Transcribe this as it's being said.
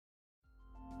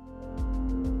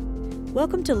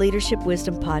Welcome to Leadership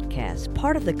Wisdom Podcast,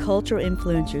 part of the cultural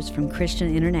influencers from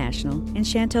Christian International and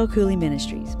Chantel Cooley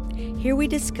Ministries. Here we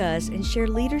discuss and share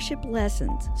leadership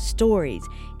lessons, stories,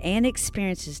 and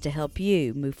experiences to help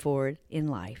you move forward in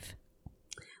life.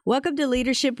 Welcome to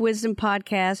Leadership Wisdom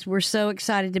Podcast. We're so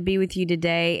excited to be with you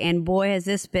today, and boy, has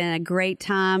this been a great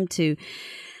time to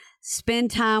spend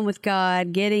time with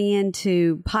God, getting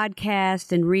into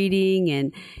podcast and reading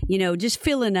and, just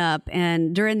filling up.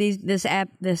 And during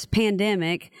this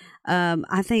pandemic,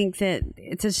 I think that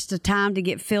it's just a time to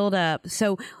get filled up.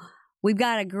 So we've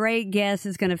got a great guest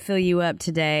that's going to fill you up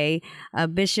today.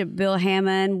 Bishop Bill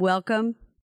Hamon, welcome.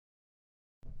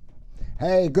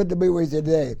 Hey, good to be with you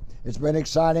today. It's been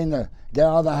exciting to get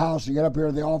out of the house and get up here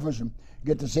to the office and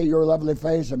get to see your lovely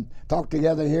face and talk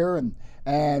together here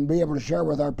and be able to share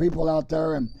with our people out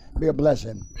there and be a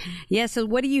blessing. Yeah, so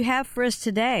what do you have for us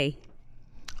today?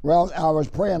 Well, I was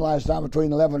praying last night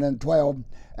between 11 and 12,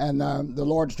 and the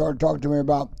Lord started talking to me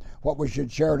about what we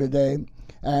should share today.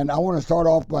 And I want to start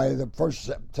off by the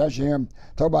first session here,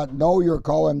 talk about know your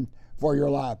calling for your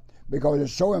life, because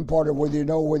it's so important whether you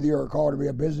know whether you're called to be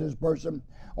a business person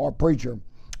or a preacher.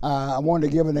 I wanted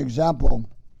to give an example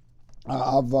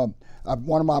of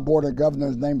one of my board of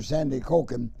governors named Sandy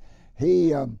Koken.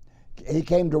 He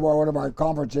came to one of our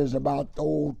conferences about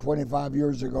 25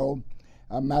 years ago.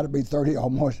 Might be 30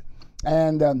 almost.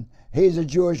 And he's a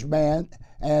Jewish man,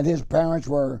 and his parents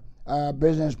were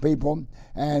business people,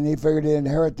 and he figured he'd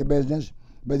inherit the business.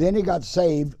 But then he got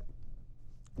saved,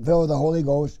 filled with the Holy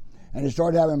Ghost, and he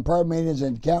started having prayer meetings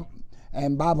and camp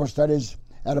and Bible studies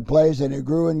at a place, and it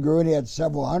grew and grew, and he had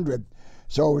several hundred.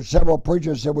 So several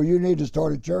preachers said, well, you need to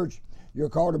start a church. You're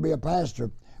called to be a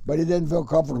pastor. But he didn't feel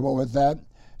comfortable with that.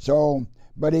 So,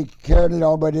 but he carried it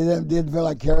on, but he didn't feel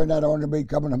like carrying that on to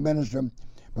becoming a minister.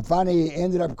 But finally, he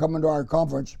ended up coming to our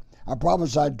conference. I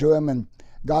prophesied to him, and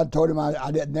God told him, I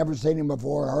had never seen him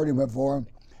before, heard him before.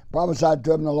 Prophesied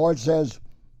to him, the Lord says,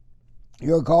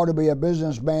 you're called to be a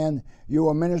businessman. You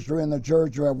will minister in the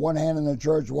church. You have one hand in the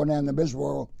church, one hand in the business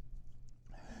world.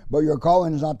 But your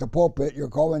calling is not the pulpit. Your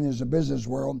calling is the business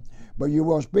world. But you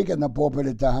will speak in the pulpit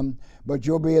at times, but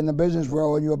you'll be in the business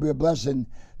world, and you'll be a blessing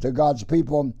to God's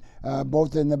people,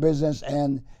 both in the business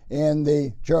and in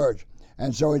the church.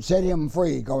 And so it set him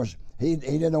free, because he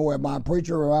didn't know, am I a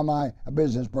preacher or am I a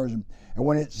business person? And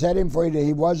when it set him free that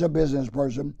he was a business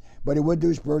person, but he would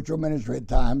do spiritual ministry at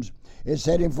times, it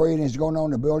set him free, and he's going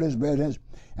on to build his business,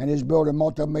 and he's built a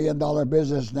multi-million-dollar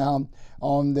business now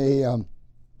on the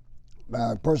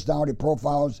personality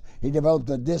profiles. He developed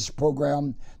a DISC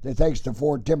program that takes the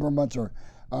 4 temperaments or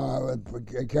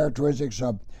characteristics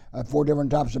of 4 different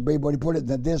types of people. He put it in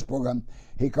the DISC program.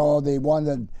 He called the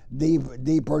one the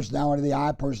D personality, the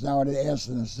I personality, the S,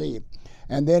 and the C.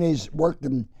 And then he's worked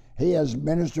and he has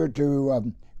ministered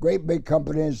to great big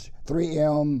companies,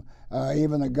 3M,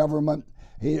 even the government,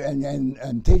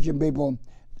 and teaching people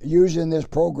using this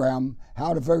program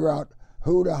how to figure out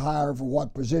who to hire for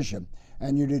what position.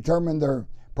 And you determine their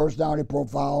personality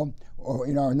profile, or,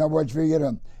 in other words, if you get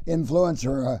an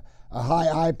influencer, a high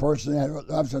I person that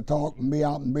loves to talk and be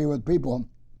out and be with people,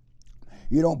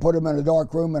 you don't put them in a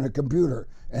dark room and a computer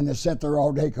and they sit there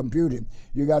all day computing.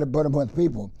 You got to put them with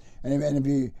people. And if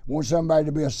you want somebody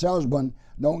to be a salesman,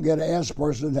 don't get an S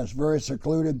person that's very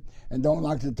secluded and don't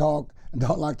like to talk and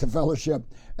don't like to fellowship.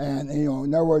 And,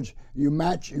 in other words, you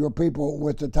match your people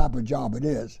with the type of job it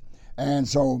is. And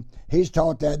so he's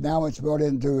taught that. Now it's built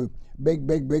into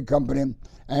big company.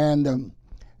 And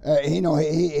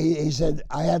he said,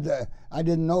 I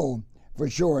didn't know for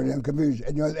sure, and I'm confused.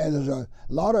 And there's a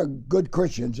lot of good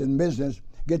Christians in business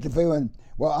get the feeling,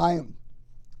 well, I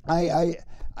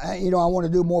want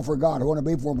to do more for God. I want to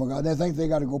be for God. They think they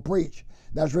got to go preach.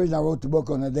 That's the reason I wrote the book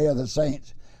on the Day of the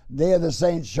Saints. Day of the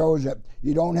Saints shows that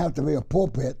you don't have to be a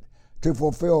pulpit to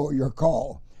fulfill your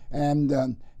call.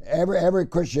 And every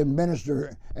Christian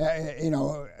minister,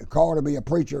 called to be a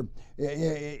preacher,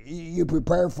 you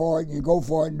prepare for it, you go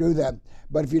for it and do that.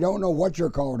 But if you don't know what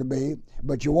you're called to be,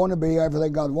 but you want to be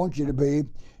everything God wants you to be,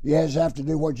 you just have to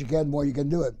do what you can while you can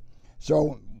do it.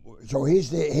 So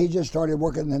he just started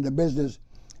working in the business,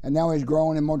 and now he's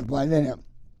growing and multiplying in it.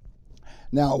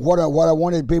 Now, what I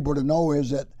wanted people to know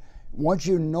is that once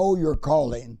you know your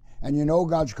calling, and you know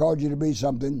God's called you to be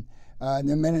something, an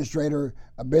administrator,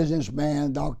 a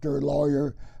businessman, doctor,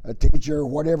 lawyer, a teacher,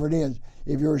 whatever it is,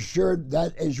 if you're sure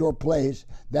that is your place,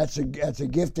 that's a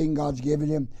gifting God's given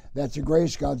you, that's a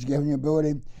grace God's given you,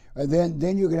 ability,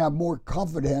 then you can have more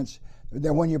confidence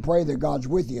that when you pray that God's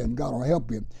with you and God will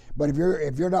help you. But if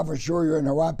you're not for sure you're in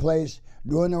the right place,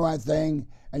 doing the right thing,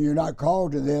 and you're not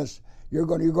called to this, you're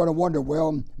going to wonder,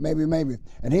 well, maybe.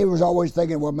 And he was always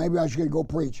thinking, well, maybe I should go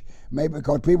preach. Maybe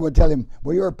because people would tell him,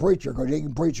 well, you're a preacher because he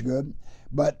can preach good.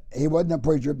 But he wasn't a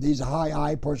preacher. He's a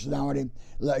high personality,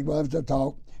 loves to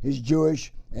talk. He's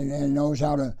Jewish and knows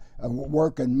how to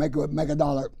work and make a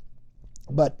dollar.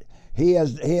 But he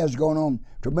has gone on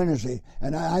tremendously.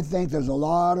 And I think there's a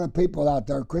lot of people out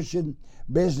there, Christian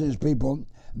business people,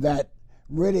 that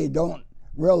really don't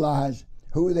realize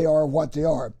who they are, what they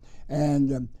are.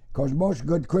 And because most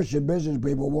good Christian business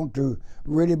people want to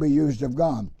really be used of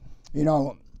God. You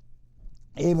know,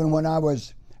 even when I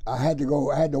had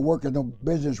to work in the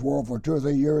business world for 2 or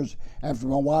 3 years after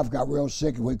my wife got real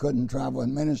sick and we couldn't travel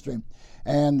in ministry.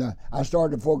 And I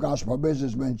started the Full Gospel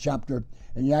Businessmen chapter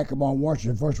in Yakima,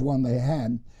 Washington, first one they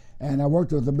had. And I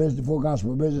worked with the Full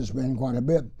Gospel Businessmen quite a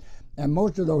bit. And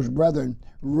most of those brethren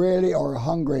really are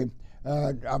hungry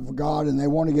of God, and they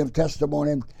want to give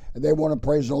testimony. They want to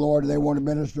praise the Lord. They want to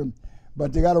minister.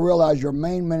 But they got to realize your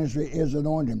main ministry is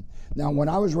anointing. Now, when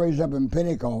I was raised up in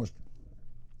Pentecost,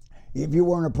 if you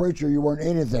weren't a preacher, you weren't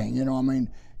anything. You know, I mean,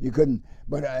 you couldn't.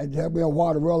 But it took me a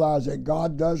while to realize that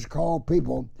God does call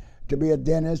people to be a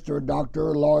dentist or a doctor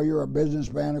or a lawyer or a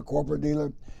businessman, a corporate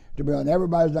dealer, to be. And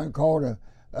everybody's not called to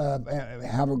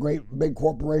have a great big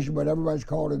corporation, but everybody's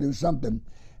called to do something.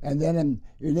 And then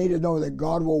you need to know that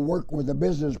God will work with a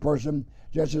business person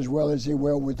just as well as he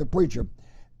will with the preacher.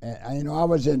 And, you know, I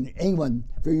was in England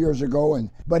a few years ago,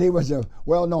 but he was a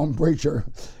well-known preacher.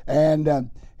 And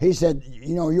he said,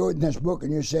 you know, you're in this book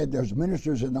and you said there's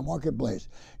ministers in the marketplace.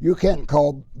 You can't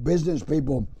call business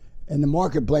people in the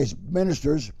marketplace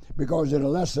ministers because in a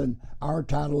lesson, our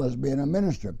title is being a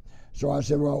minister. So I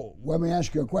said, well, let me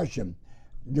ask you a question.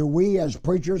 Do we as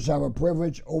preachers have a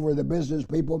privilege over the business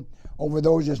people, over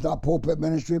those that's not pulpit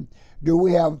ministry? Do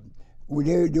we have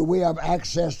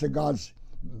access to God's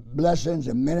blessings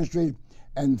and ministry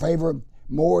and favor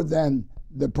more than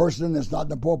the person that's not in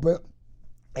the pulpit?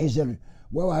 He said,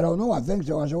 well, I don't know. I think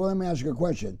so. I said, well, let me ask you a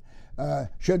question.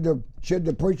 Should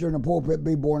the preacher in the pulpit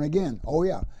be born again? Oh,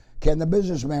 yeah. Can the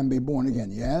businessman be born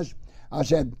again? Yes. I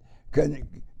said,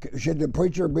 should the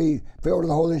preacher be filled with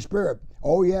the Holy Spirit?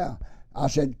 Oh, yeah. I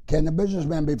said, can the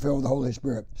businessman be filled with the Holy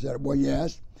Spirit? He said, well,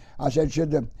 yes. I said,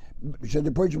 should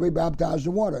the preacher be baptized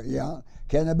in water? Yeah.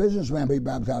 Can the businessman be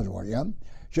baptized in water? Yeah.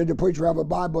 Should the preacher have a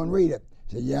Bible and read it?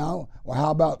 He said, yeah. Well,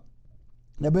 how about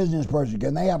the business person?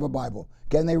 Can they have a Bible?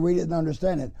 Can they read it and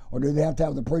understand it? Or do they have to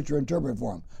have the preacher interpret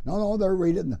for them? No, they'll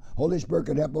read it and the Holy Spirit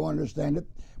can help them understand it,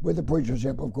 with the preacher's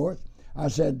help, of course. I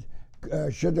said,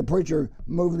 should the preacher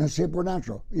move in the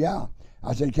supernatural? Yeah.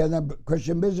 I said, can the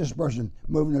Christian business person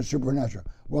move in the supernatural?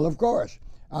 Well, of course.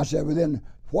 I said, well, then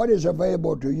what is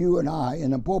available to you and I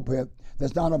in the pulpit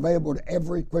that's not available to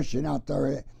every Christian out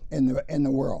there in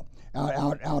the world,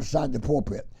 outside the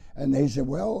pulpit? And he said,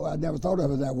 well, I never thought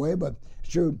of it that way, but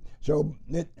it's true. So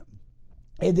it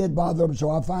did bother him.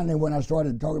 So I finally, when I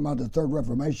started talking about the Third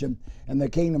Reformation and the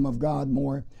kingdom of God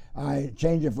more, I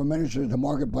changed it from ministers to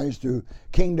marketplace to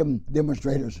kingdom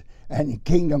demonstrators and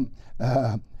kingdom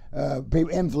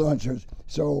influencers.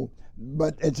 So,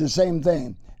 but it's the same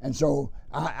thing. And so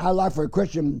I like for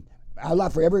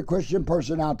every Christian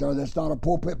person out there that's not a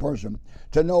pulpit person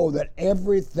to know that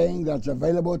everything that's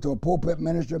available to a pulpit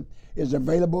minister is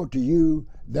available to you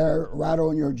there right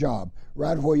on your job,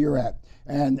 right where you're at.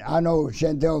 And I know,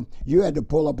 Chantel, you had to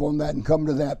pull up on that and come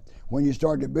to that when you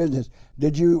started the business.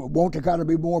 Did you want to kind of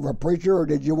be more of a preacher, or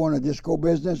did you want to just go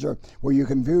business, or were you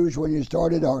confused when you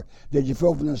started, or did you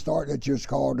feel from the start that you was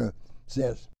called to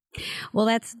this? Well,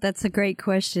 that's a great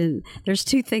question. There's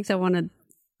two things I want to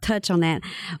touch on that.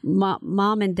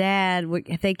 Mom and Dad,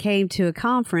 they came to a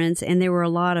conference, and there were a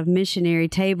lot of missionary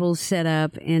tables set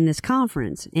up in this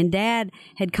conference. And Dad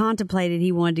had contemplated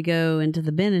he wanted to go into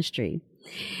the ministry.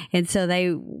 And so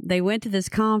they went to this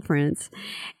conference,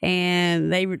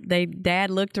 and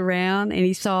Dad looked around and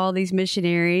he saw all these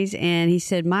missionaries, and he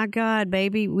said, "My God,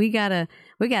 baby, we gotta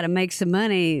make some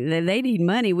money. They need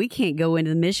money. We can't go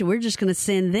into the mission. We're just going to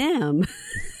send them."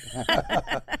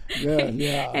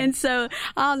 Yeah. And so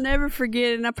I'll never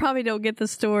forget, and I probably don't get the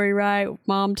story right.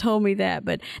 Mom told me that,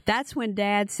 but that's when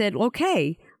Dad said,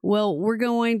 "Okay, well, we're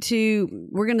going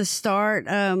to start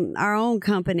our own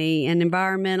company and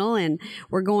environmental, and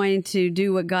we're going to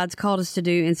do what God's called us to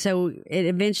do." And so it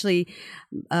eventually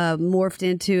morphed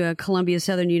into a Columbia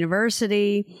Southern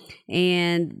University,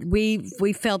 and we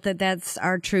felt that that's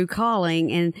our true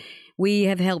calling. And we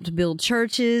have helped build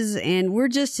churches, and we're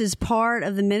just as part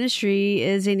of the ministry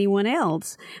as anyone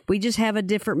else. We just have a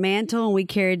different mantle, and we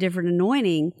carry a different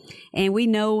anointing, and we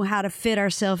know how to fit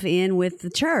ourselves in with the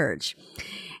church.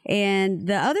 And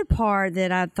the other part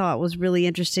that I thought was really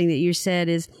interesting that you said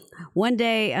is one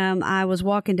day I was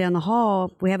walking down the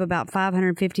hall. We have about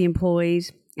 550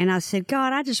 employees. And I said,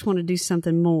 God, I just want to do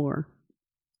something more.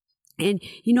 And,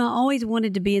 I always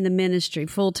wanted to be in the ministry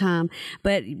full time,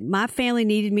 but my family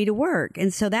needed me to work.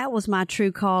 And so that was my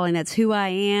true calling. That's who I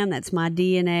am. That's my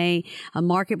DNA, a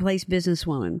marketplace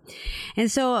businesswoman. And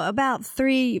so about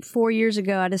 3-4 years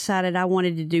ago, I decided I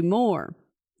wanted to do more.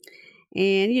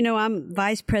 And, I'm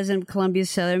vice president of Columbia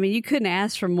Southern. You couldn't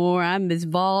ask for more. I'm as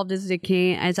involved as I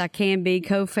can be,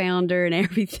 co-founder and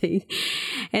everything.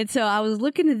 And so I was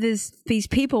looking at these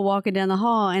people walking down the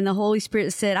hall, and the Holy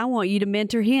Spirit said, I want you to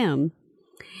mentor him.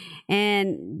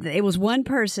 And it was one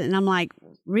person. And I'm like,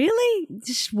 really?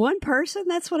 Just one person?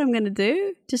 That's what I'm going to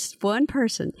do? Just one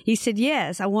person? He said,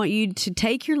 yes, I want you to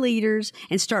take your leaders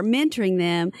and start mentoring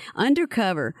them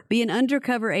undercover. Be an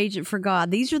undercover agent for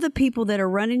God. These are the people that are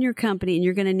running your company, and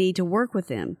you're going to need to work with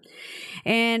them.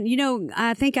 And,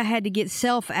 I think I had to get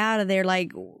self out of there.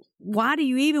 Like, why do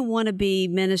you even want to be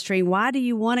ministering? Why do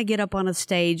you want to get up on a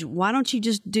stage? Why don't you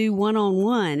just do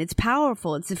one-on-one? It's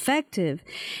powerful. It's effective.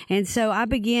 And so I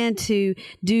began to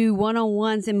do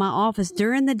one-on-ones in my office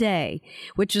during the day,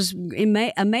 which was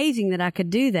amazing that I could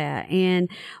do that. And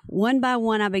one by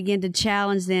one, I began to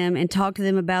challenge them and talk to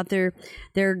them about their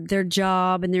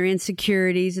job and their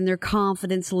insecurities and their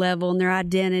confidence level and their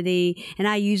identity. And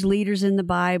I use leaders in the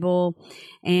Bible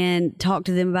and talk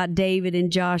to them about David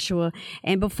and Joshua.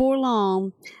 And before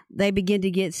long, they begin to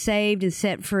get saved and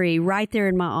set free right there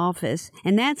in my office.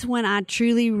 And that's when I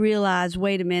truly realized,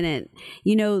 wait a minute,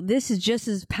 this is just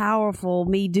as powerful,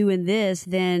 me doing this,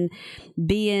 than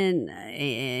being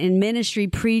in ministry,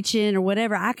 preaching or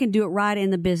whatever. I can do it right in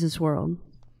the business world.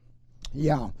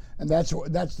 Yeah, and that's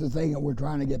the thing that we're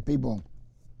trying to get people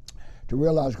to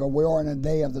realize, because we are in a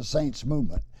day of the saints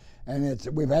movement. And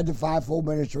we've had the fivefold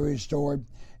ministry restored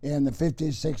in the 50s,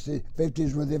 60s,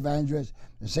 50s with the evangelist,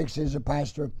 the 60s the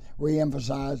pastor,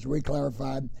 re-emphasized,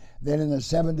 re-clarified. Then in the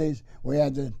 70s, we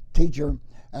had the teacher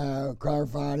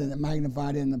clarified and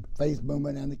magnified in the faith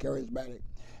movement and the charismatic.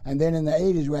 And then in the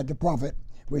 80s, we had the prophet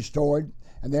restored.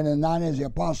 And then in the 90s, the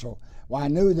apostle. Well, I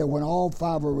knew that when all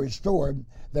five were restored,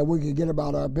 that we could get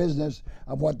about our business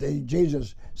of what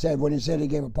Jesus said when he said he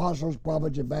gave apostles,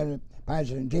 prophets, evangelists,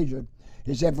 pastors, and teachers.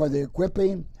 He said, for the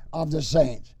equipping of the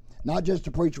saints, not just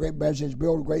to preach great messages,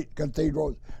 build great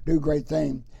cathedrals, do great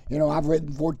things. I've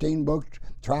written 14 books,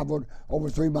 traveled over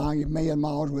 3 million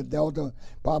miles with Delta,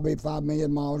 probably 5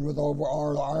 million miles with over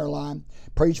our airline,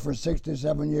 preached for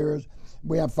 67 years.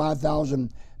 We have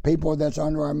 5,000 people that's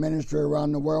under our ministry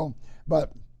around the world.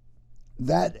 But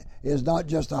that is not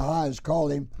just the highest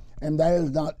calling, and that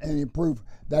is not any proof.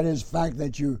 That is fact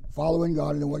that you're following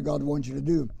God and what God wants you to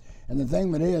do. And the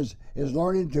thing that is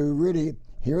learning to really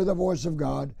hear the voice of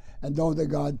God and know that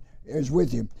God is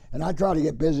with you. And I try to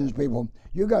get business people,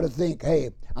 you got to think, hey,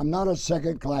 I'm not a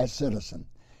second-class citizen.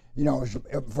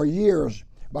 For years,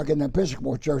 back in the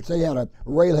Episcopal Church, they had a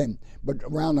railing but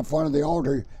around the front of the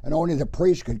altar, and only the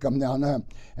priest could come down there.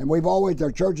 And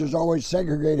the church has always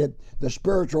segregated the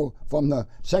spiritual from the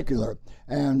secular.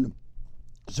 And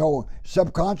so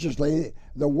subconsciously,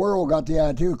 the world got the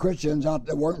attitude, Christians out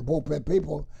that weren't pulpit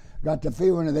people, got the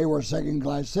feeling that they were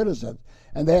second-class citizens,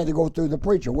 and they had to go through the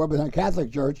preacher. Well, in the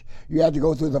Catholic Church, you had to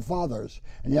go through the fathers,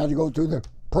 and you had to go through the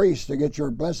priest to get your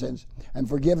blessings and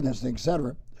forgiveness,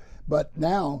 etc. But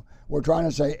now we're trying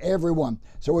to say everyone.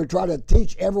 So we try to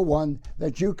teach everyone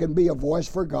that you can be a voice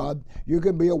for God, you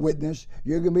can be a witness,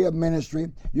 you can be a ministry,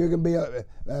 you can be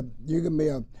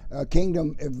a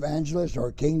kingdom evangelist or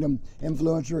a kingdom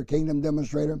influencer, a kingdom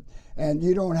demonstrator, and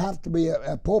you don't have to be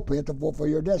a pulpit to fulfill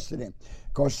your destiny.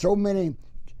 Because so many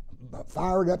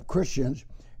fired up Christians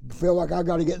feel like I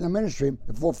got to get in the ministry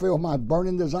to fulfill my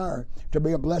burning desire to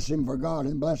be a blessing for God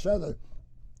and bless others.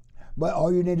 But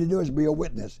all you need to do is be a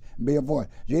witness, be a voice.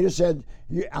 Jesus said,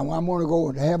 I'm going to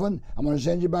go to heaven. I'm going to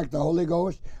send you back the Holy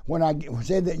Ghost. When I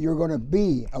said that you're going to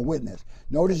be a witness.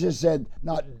 Notice it said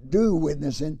not do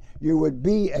witnessing, you would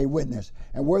be a witness.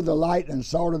 And we're the light and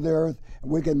salt of the earth, and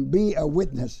we can be a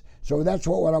witness. So that's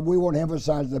what we want to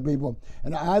emphasize to the people.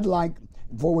 And I'd like,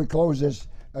 before we close this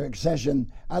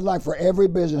session, I'd like for every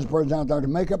business person out there to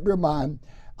make up your mind,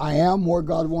 I am where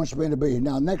God wants me to be.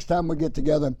 Now, next time we get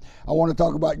together, I want to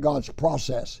talk about God's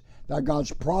process. That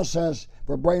God's process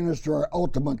for bringing us to our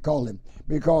ultimate calling.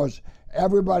 Because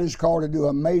everybody's called to do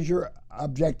a major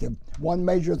objective. One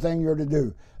major thing you're to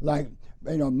do. Like,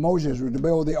 Moses was to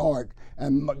build the ark.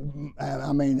 And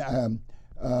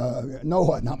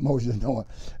Noah, not Moses, Noah.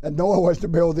 And Noah was to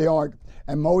build the ark,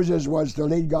 and Moses was to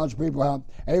lead God's people out.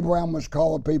 Abraham was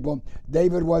called people.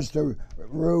 David was to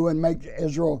rule and make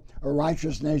Israel a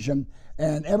righteous nation.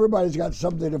 And everybody's got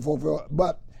something to fulfill.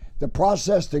 But the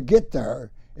process to get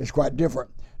there is quite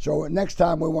different. So next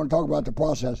time we want to talk about the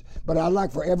process. But I'd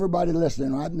like for everybody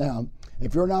listening right now,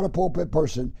 if you're not a pulpit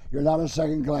person, you're not a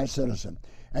second-class citizen,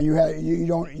 and you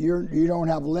don't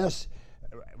have less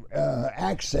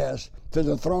access to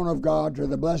the throne of God, to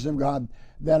the blessing of God,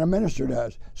 than a minister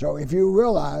does. So if you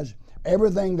realize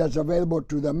everything that's available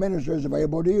to the minister is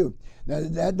available to you. Now,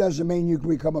 that doesn't mean you can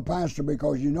become a pastor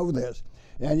because you know this.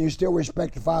 And you still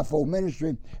respect the fivefold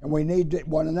ministry, and we need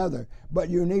one another. But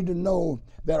you need to know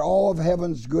that all of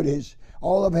heaven's goodies,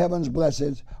 all of heaven's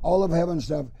blessings, all of heaven's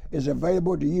stuff is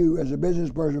available to you as a business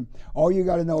person. All you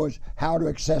got to know is how to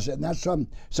access it. And that's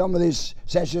some of these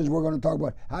sessions we're going to talk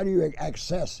about. How do you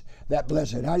access that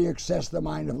blessing? How do you access the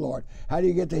mind of the Lord? How do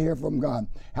you get to hear from God?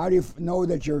 How do you know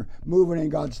that you're moving in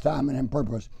God's time and in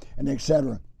purpose, and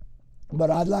etc.? But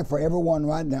I'd like for everyone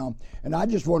right now, and I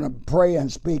just want to pray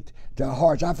and speak to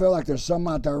hearts. I feel like there's some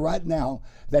out there right now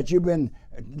that you've been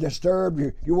disturbed.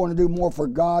 You want to do more for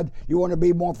God. You want to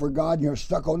be more for God, and you're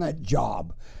stuck on that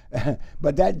job.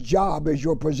 But that job is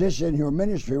your position, your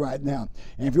ministry right now.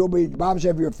 And if the Bible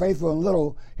says if you're faithful in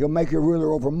little, he'll make you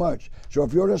ruler over much. So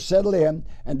if you'll just settle in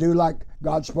and do like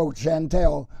God spoke to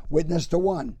Chantel, witness to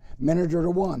one, minister to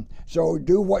one. So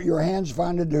do what your hands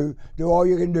find to do all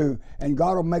you can do, and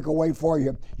God will make a way for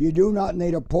you. You do not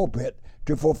need a pulpit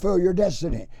to fulfill your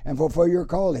destiny and fulfill your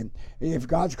calling. If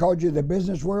God's called you to the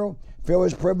business world, feel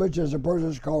his privilege as a person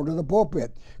is called to the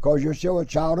pulpit, because you're still a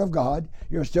child of God.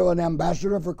 You're still an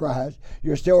ambassador for Christ.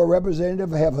 You're still a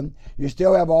representative of heaven. You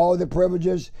still have all the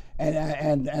privileges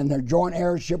and the joint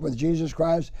heirship with Jesus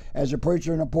Christ as a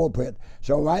preacher in a pulpit.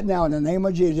 So right now, in the name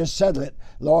of Jesus, settle it.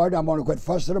 Lord, I'm going to quit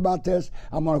fussing about this.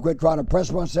 I'm going to quit trying to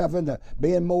press myself into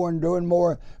being more and doing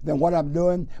more than what I'm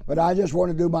doing. But I just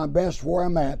want to do my best where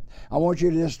I'm at. I want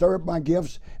you to just stir up my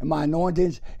gifts and my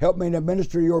anointings. Help me to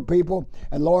minister to your people.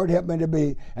 And Lord, help me to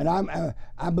be. And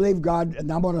I believe God,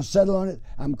 and I'm going to settle on it.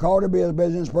 I'm called to be a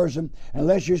business person.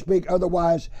 Unless you speak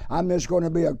otherwise, I'm just going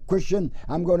to be a Christian.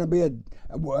 I'm going to be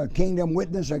a kingdom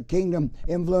witness, a kingdom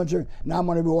influencer, and I'm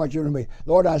going to be what you're going to be.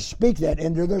 Lord, I speak that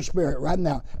into their spirit right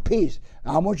now. Peace.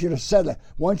 I want you to settle it.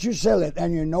 Once you settle it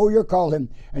and you know your calling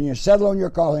and you settle on your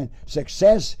calling,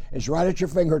 success is right at your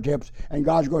fingertips, and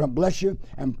God's going to bless you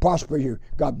and prosper you.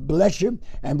 God bless you,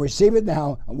 and receive it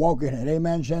now and walk in it.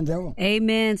 Amen, Chantel?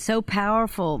 Amen. So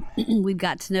powerful. We've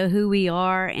got to know who we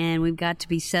are, and we've got to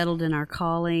be settled in our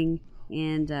calling,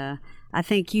 and I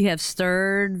think you have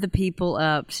stirred the people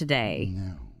up today.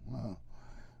 Yeah. Wow.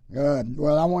 Good.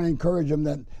 Well, I want to encourage them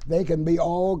that they can be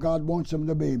all God wants them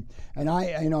to be. And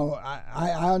I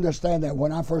understand that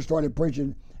when I first started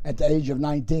preaching at the age of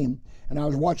 19, and I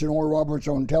was watching Oral Roberts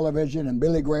on television and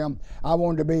Billy Graham, I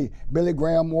wanted to be Billy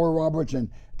Graham, Oral Roberts, and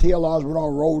T.L. Osborne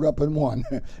all rolled up in one,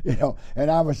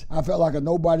 and I felt like a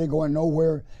nobody going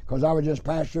nowhere, because I was just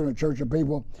pastoring a church of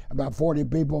people, about 40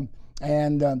 people,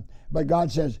 and but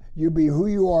God says, you be who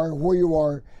you are, where you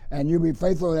are, and you be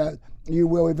faithful to that, you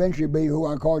will eventually be who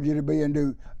I called you to be and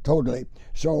do totally.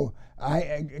 So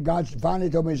God finally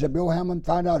told me, he said, Bill Hamon,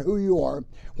 find out who you are,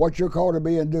 what you're called to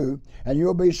be and do, and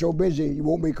you'll be so busy you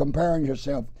won't be comparing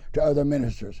yourself to other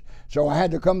ministers. So I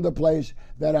had to come to the place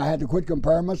that I had to quit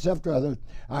comparing myself to others.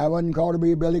 I wasn't called to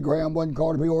be Billy Graham, wasn't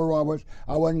called to be Oral Roberts,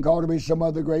 I wasn't called to be some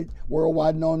other great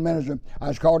worldwide known minister. I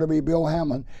was called to be Bill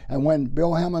Hamon. And when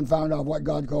Bill Hamon found out what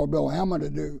God called Bill Hamon to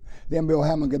do, then Bill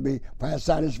Hamon could be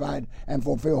satisfied and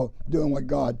fulfilled doing what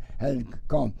God had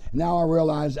called. Now I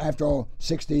realize after all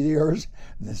 60 years,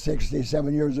 the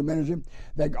 67 years of ministry,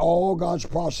 that all God's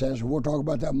process, we'll talk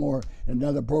about that more in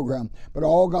another program, but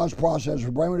all God's process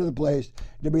will bring me to the place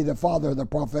to be the father of the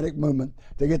prophetic movement,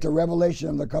 to get the revelation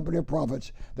of the company of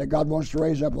prophets that God wants to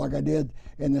raise up, like I did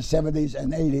in the 70s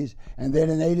and 80s. And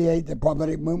then in 88, the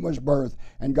prophetic movement was birthed,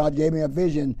 and God gave me a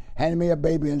vision, handed me a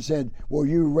baby, and said, will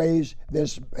you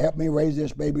help me raise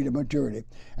this baby to maturity?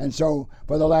 And so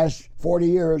for the last 40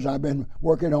 years, I've been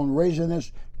working on raising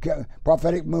this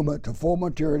prophetic movement to full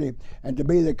maturity and to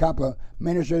be the type of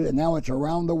minister that now it's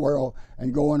around the world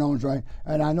and going on. Right?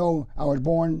 And I know I was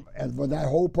born for that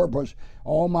whole purpose.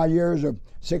 All my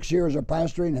 6 years of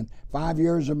pastoring and 5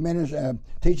 years of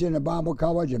teaching in Bible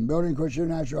college and building Christian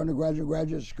National undergraduate,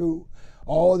 graduate school,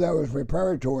 All that was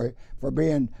preparatory for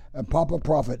being a papa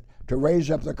prophet, to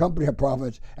raise up the company of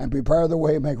prophets and prepare the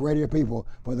way, make ready a people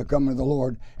for the coming of the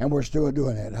Lord. And we're still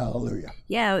doing it. Hallelujah.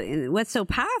 Yeah, what's so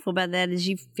powerful about that is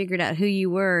you figured out who you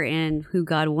were and who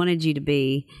God wanted you to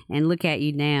be. And look at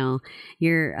you now.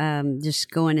 You're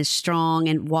just going as strong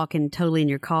and walking totally in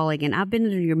your calling. And I've been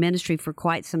in your ministry for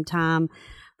quite some time,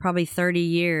 probably 30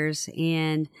 years.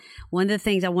 And one of the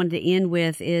things I wanted to end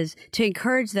with is to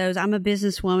encourage those. I'm a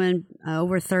businesswoman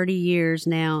over 30 years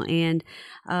now, and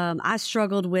I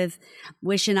struggled with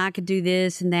wishing I could do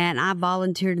this and that. And I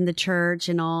volunteered in the church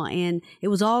and all, and it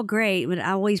was all great, but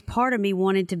part of me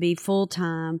wanted to be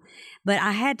full-time. But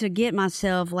I had to get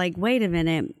myself like, wait a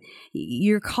minute,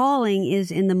 your calling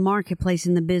is in the marketplace,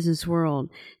 in the business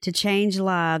world, to change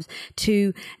lives,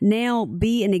 to now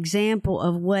be an example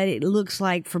of what it looks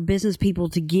like for business people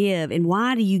to give. And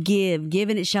why do you give?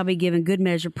 Given it shall be given, good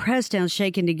measure, pressed down,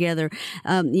 shaken together.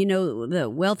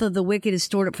 The wealth of the wicked is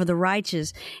stored up for the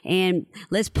righteous. And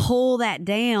let's pull that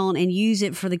down and use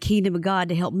it for the kingdom of God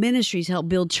to help ministries, help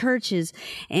build churches.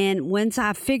 And once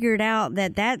I figured out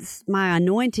that that's my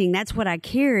anointing, that's what I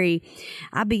carry,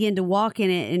 I begin to walk in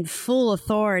it in full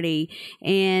authority.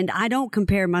 And I don't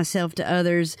compare myself to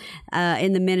others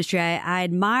in the ministry. I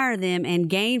admire them and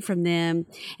gain from them,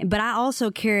 but I also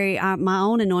carry my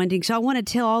own anointing. So I want to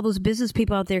tell all those business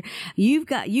people out there, you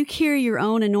carry your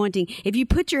own anointing. If you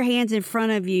put your hands in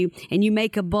front of you and you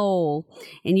make a bowl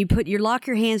and you lock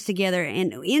your hands together,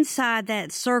 and inside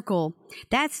that circle,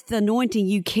 that's the anointing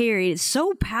you carry. It's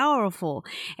so powerful,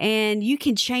 and you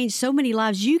can change so many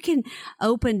lives. You can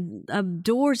open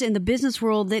doors in the business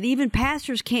world that even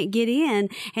pastors can't get in,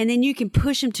 and then you can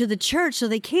push them to the church so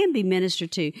they can be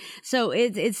ministered to. So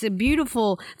it's a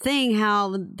beautiful thing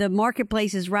how the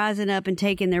marketplace is rising up and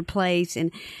taking their place.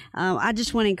 And I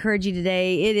just want to encourage you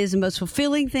today. It is the most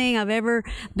fulfilling thing I've ever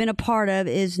been a part of,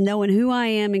 is knowing who I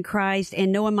am in Christ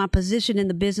and knowing my position in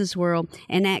the business world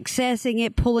and accessing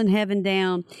it, pulling heaven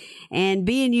down, and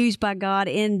being used by God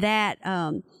in that,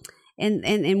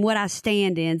 and what I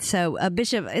stand in. So,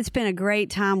 Bishop, it's been a great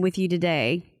time with you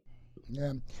today.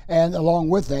 Yeah, and along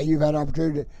with that, you've had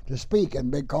opportunity to speak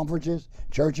in big conferences,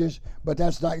 churches, but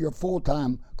that's not your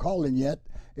full-time calling yet.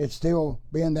 It's still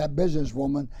being that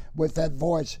businesswoman with that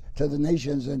voice to the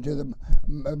nations and to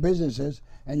the businesses.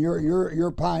 And you're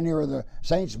a pioneer of the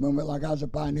saints movement, like I was a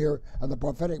pioneer of the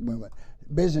prophetic movement.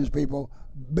 Business people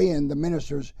being the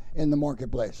ministers in the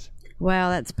marketplace. Wow,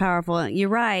 that's powerful. You're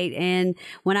right. And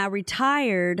when I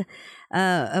retired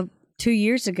 2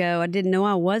 years ago, I didn't know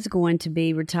I was going to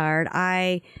be retired.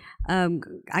 I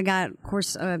got, of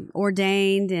course,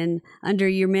 ordained and under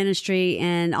your ministry,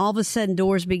 and all of a sudden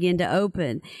doors begin to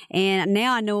open. And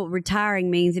now I know what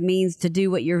retiring means. It means to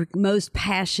do what you're most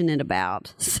passionate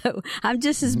about. So I'm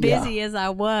just as busy as I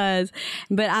was,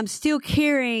 but I'm still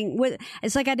carrying what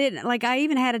it's like. I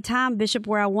even had a time, Bishop,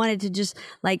 where I wanted to just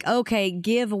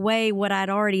give away what I'd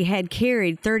already had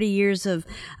carried 30 years of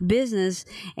business.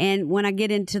 And when I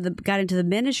got into the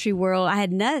ministry world, I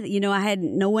had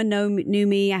nothing, no one knew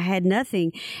me. I had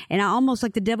nothing. And I almost,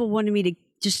 like the devil wanted me to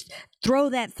just throw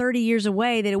that 30 years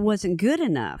away, that it wasn't good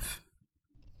enough.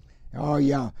 Oh,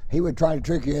 yeah. He would try to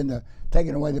trick you into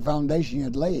taking away the foundation you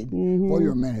had laid for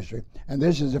your ministry. And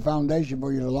this is the foundation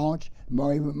for you to launch,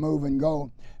 move and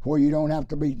go, where you don't have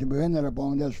to be dependent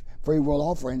upon this free will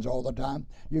offerings all the time.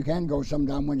 You can go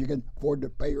sometime when you can afford to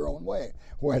pay your own way.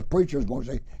 Whereas preachers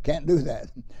mostly can't do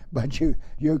that. But you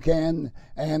can,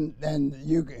 and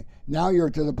now you're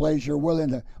to the place you're willing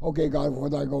to, okay, God,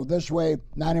 whether I go this way,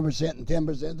 90% and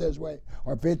 10% this way,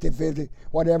 or 50-50,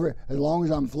 whatever, as long as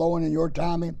I'm flowing in your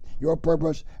timing, your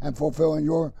purpose, and fulfilling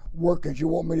your work that you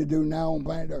want me to do now on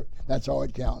planet Earth, that's all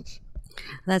it counts.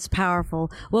 That's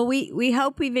powerful. Well, we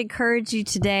hope we've encouraged you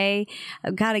today.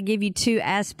 I've got to give you two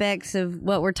aspects of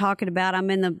what we're talking about.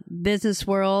 I'm in the business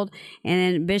world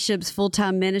and in Bishop's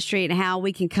full-time ministry, and how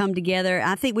we can come together.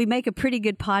 I think we make a pretty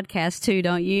good podcast too,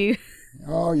 don't you?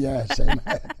 Oh, yes. Amen.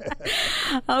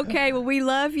 Okay, well, we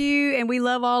love you, and we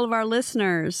love all of our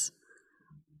listeners.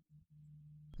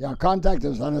 Yeah, contact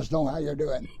us. Let us know how you're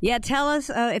doing. Yeah, tell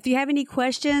us if you have any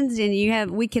questions,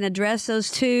 and we can address those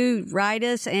too. Write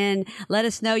us and let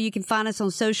us know. You can find us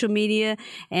on social media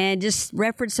and just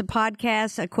reference the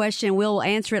podcast, a question. We'll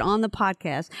answer it on the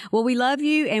podcast. Well, we love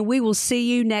you, and we will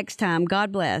see you next time.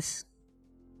 God bless.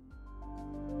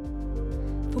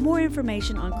 For more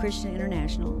information on Christian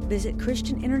International, visit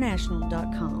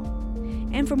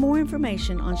ChristianInternational.com. And for more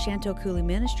information on Chantel Cooley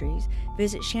Ministries,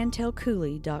 visit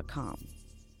ChantelCooley.com.